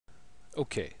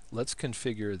Okay, let's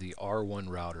configure the R1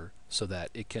 router so that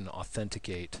it can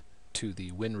authenticate to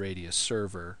the WinRadius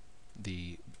server,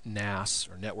 the NAS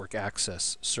or network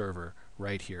access server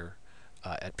right here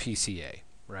at PCA,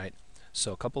 right?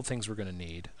 So a couple things we're going to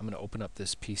need. I'm going to open up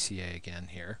this PCA again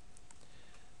here.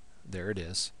 There it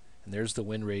is. And there's the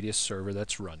WinRadius server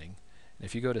that's running. And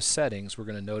if you go to settings, we're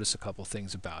going to notice a couple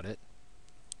things about it.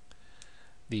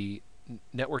 The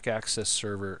network access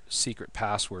server secret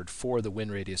password for the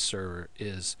WinRadius server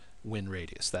is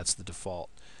WinRadius. That's the default.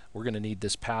 We're going to need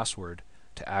this password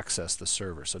to access the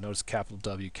server. So notice capital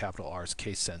W, capital R is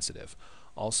case sensitive.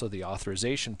 Also, the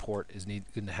authorization port is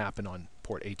going to happen on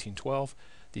port 1812.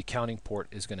 The accounting port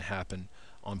is going to happen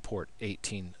on port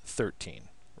 1813,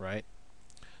 right?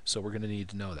 So we're going to need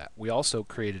to know that. We also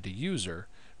created a user,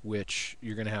 which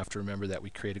you're going to have to remember that we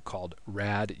created called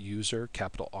rad user,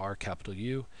 capital R, capital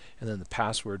U, and then the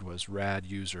password was rad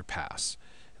user pass.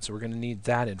 And so we're going to need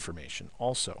that information.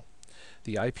 Also,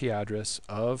 the IP address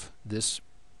of this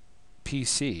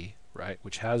PC, right,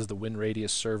 which has the WinRadius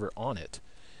server on it,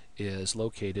 is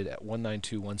located at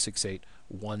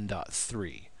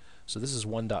 192.168.1.3. So this is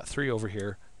 1.3 over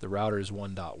here. The router is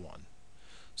 1.1.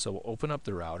 So we'll open up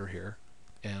the router here,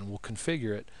 and we'll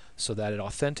configure it so that it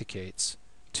authenticates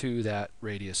to that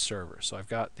Radius server. So I've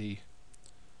got the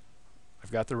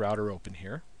router open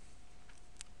here.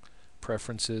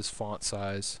 Preferences, font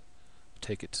size,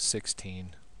 take it to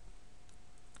 16.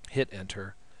 Hit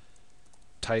enter.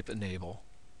 Type enable,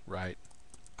 right?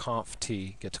 Conf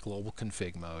T, get to global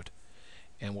config mode.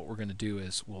 And what we're going to do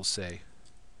is we'll say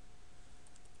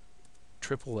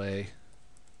AAA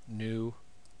new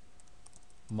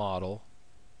model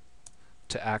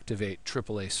to activate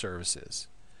AAA services.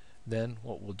 Then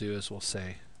what we'll do is we'll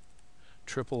say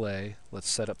AAA, let's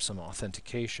set up some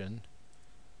authentication.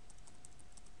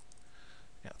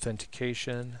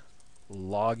 Authentication,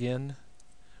 login.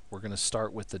 We're going to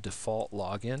start with the default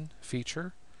login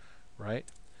feature, right?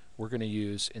 We're going to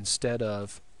use, instead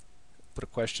of, put a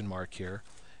question mark here,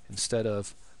 instead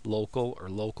of local or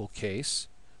local case,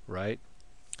 right?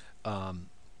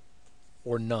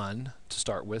 Or none to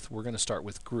start with, we're going to start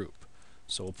with group.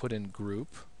 So we'll put in group,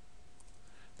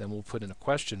 then we'll put in a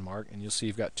question mark, and you'll see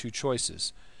you've got two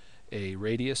choices, a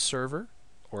Radius server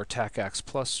or a TACAX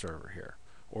Plus server here.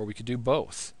 Or we could do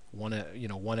both, one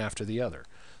after the other.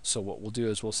 So what we'll do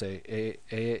is we'll say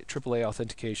AAA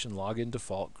authentication login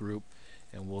default group,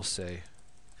 and we'll say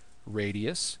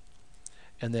Radius.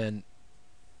 And then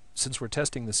since we're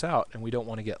testing this out and we don't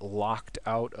want to get locked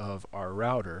out of our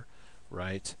router,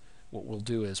 right, what we'll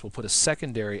do is we'll put a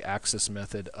secondary access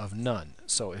method of none.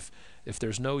 So if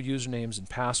there's no usernames and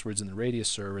passwords in the Radius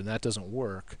server and that doesn't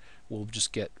work, we'll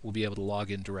be able to log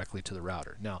in directly to the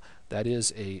router. Now that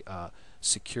is a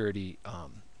security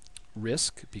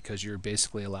risk, because you're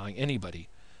basically allowing anybody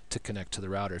to connect to the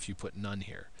router if you put none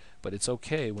here. But it's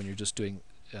okay when you're just doing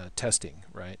testing,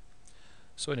 right?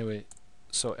 So anyway,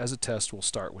 so as a test we'll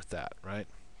start with that, right?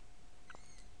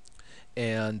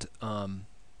 And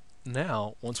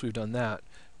now once we've done that,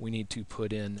 we need to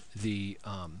put in the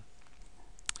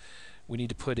we need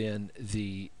to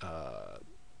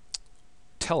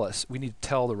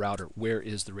tell the router where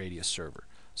is the Radius server.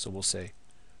 So we'll say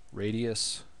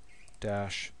Radius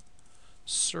dash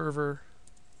server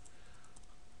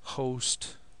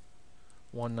host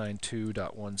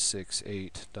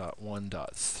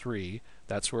 192.168.1.3.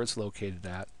 That's where it's located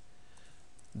at.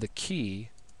 The key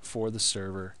for the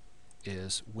server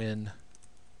is WinRadius,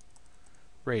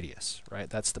 right?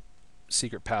 That's the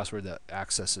secret password that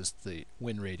accesses the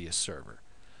WinRadius server.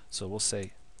 So we'll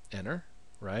say enter,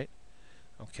 right?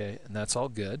 Okay, and that's all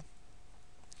good.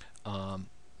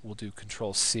 We'll do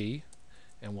Control C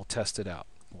and we'll test it out.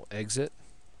 We'll exit,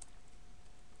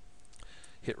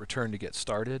 hit return to get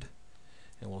started,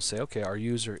 and we'll say, okay, our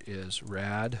user is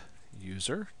rad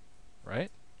user,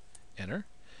 right? Enter,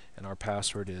 and our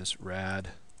password is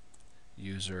rad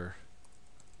user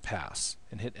pass,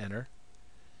 and hit enter,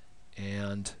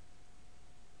 and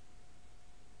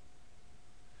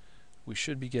we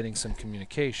should be getting some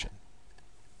communication.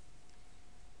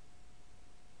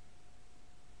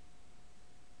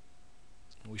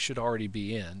 We should already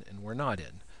be in, and we're not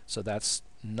in. So that's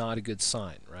not a good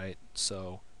sign, right?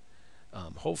 So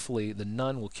hopefully the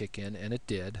none will kick in, and it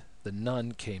did. The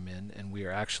none came in, and we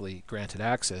are actually granted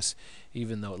access,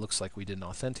 even though it looks like we didn't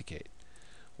authenticate.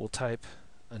 We'll type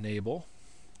enable,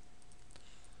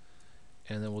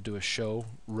 and then we'll do a show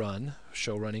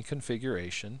running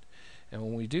configuration. And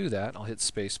when we do that, I'll hit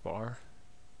spacebar,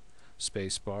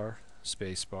 spacebar,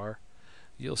 spacebar.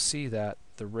 You'll see that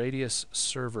the Radius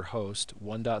server host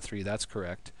 1.3, that's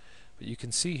correct, but you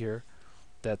can see here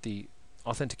that the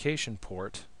authentication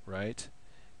port, right,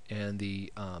 and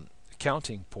the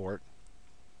accounting port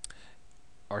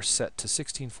are set to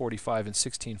 1645 and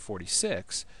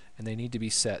 1646, and they need to be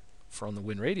set from the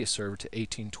WinRadius server to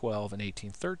 1812 and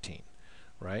 1813,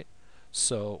 right?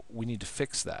 So we need to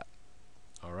fix that.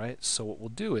 All right, so what we'll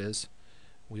do is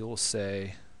we will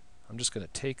say, I'm just going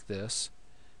to take this,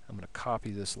 I'm going to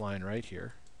copy this line right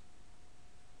here,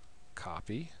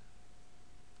 copy,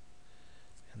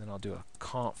 and then I'll do a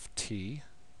conf t,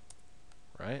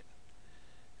 right,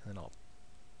 and then I'll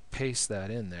paste that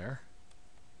in there,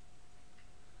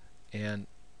 and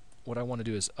what I want to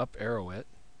do is up arrow it,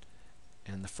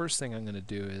 and the first thing I'm going to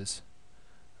do is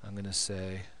I'm going to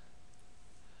say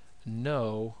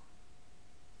no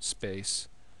space,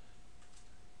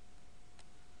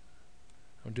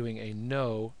 I'm doing a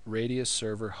no radius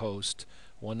server host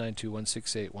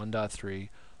 192.168.1.3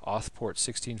 auth port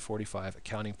 1645,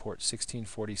 accounting port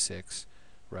 1646,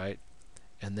 right?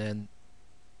 And then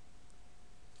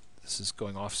this is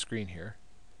going off screen here.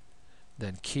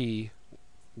 Then key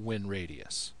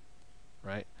WinRadius,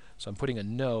 right? So I'm putting a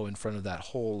no in front of that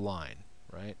whole line,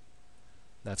 right?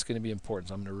 That's going to be important,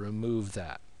 so I'm going to remove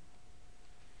that.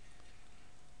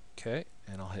 Okay,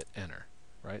 and I'll hit enter,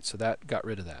 right? So that got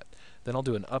rid of that. Then I'll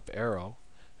do an up arrow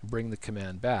and bring the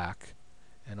command back,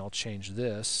 and I'll change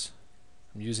this.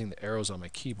 I'm using the arrows on my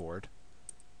keyboard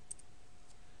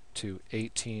to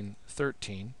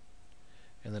 1813,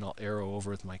 and then I'll arrow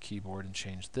over with my keyboard and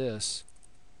change this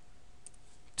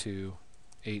to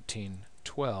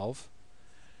 1812,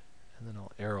 and then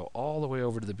I'll arrow all the way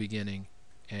over to the beginning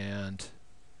and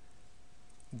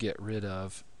get rid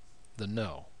of the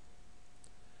no,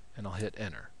 and I'll hit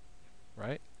enter,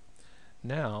 right?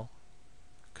 Now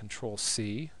Control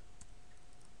C,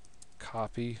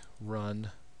 copy,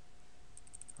 run,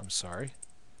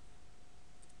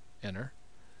 enter,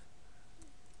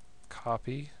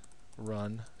 copy,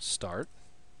 run, start.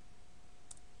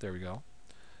 There we go.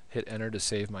 Hit enter to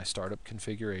save my startup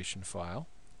configuration file.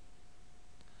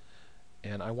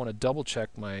 And I want to double check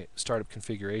my startup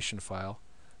configuration file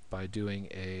by doing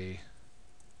a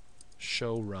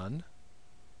show run.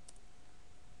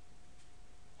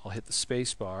 I'll hit the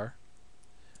space bar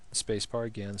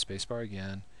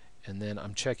again, and then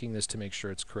I'm checking this to make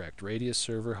sure it's correct. Radius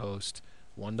server host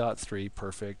 1.3,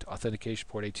 perfect. Authentication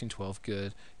port 1812,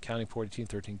 good. Counting port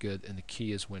 1813, good. And the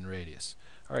key is WinRadius.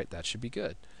 Alright, that should be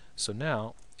good. So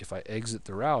now, if I exit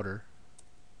the router,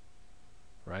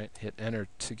 right, hit enter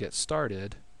to get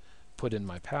started, put in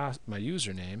my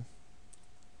username,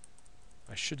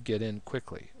 I should get in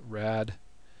quickly. Rad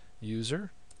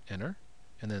user, enter,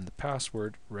 and then the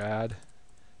password, rad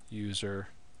user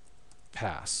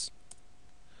pass.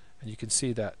 And you can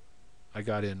see that I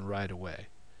got in right away.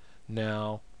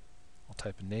 Now I'll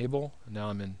type enable, and now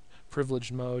I'm in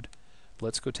privileged mode.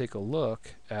 Let's go take a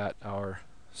look at our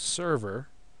server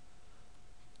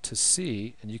to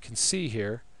see, and you can see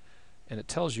here, and it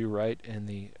tells you right in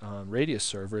the Radius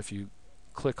server, if you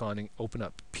click on and open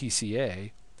up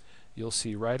PCA, you'll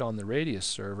see right on the Radius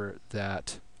server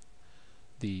that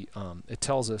it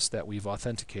tells us that we've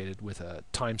authenticated with a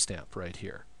timestamp right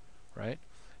here, right?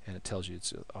 And it tells you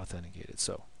it's authenticated.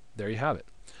 So there you have it.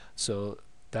 So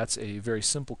that's a very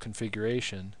simple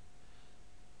configuration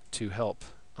to help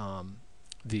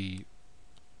the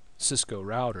Cisco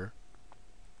router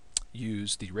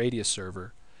use the Radius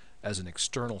server as an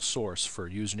external source for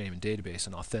username and database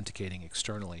and authenticating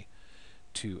externally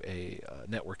to a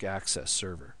network access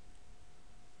server.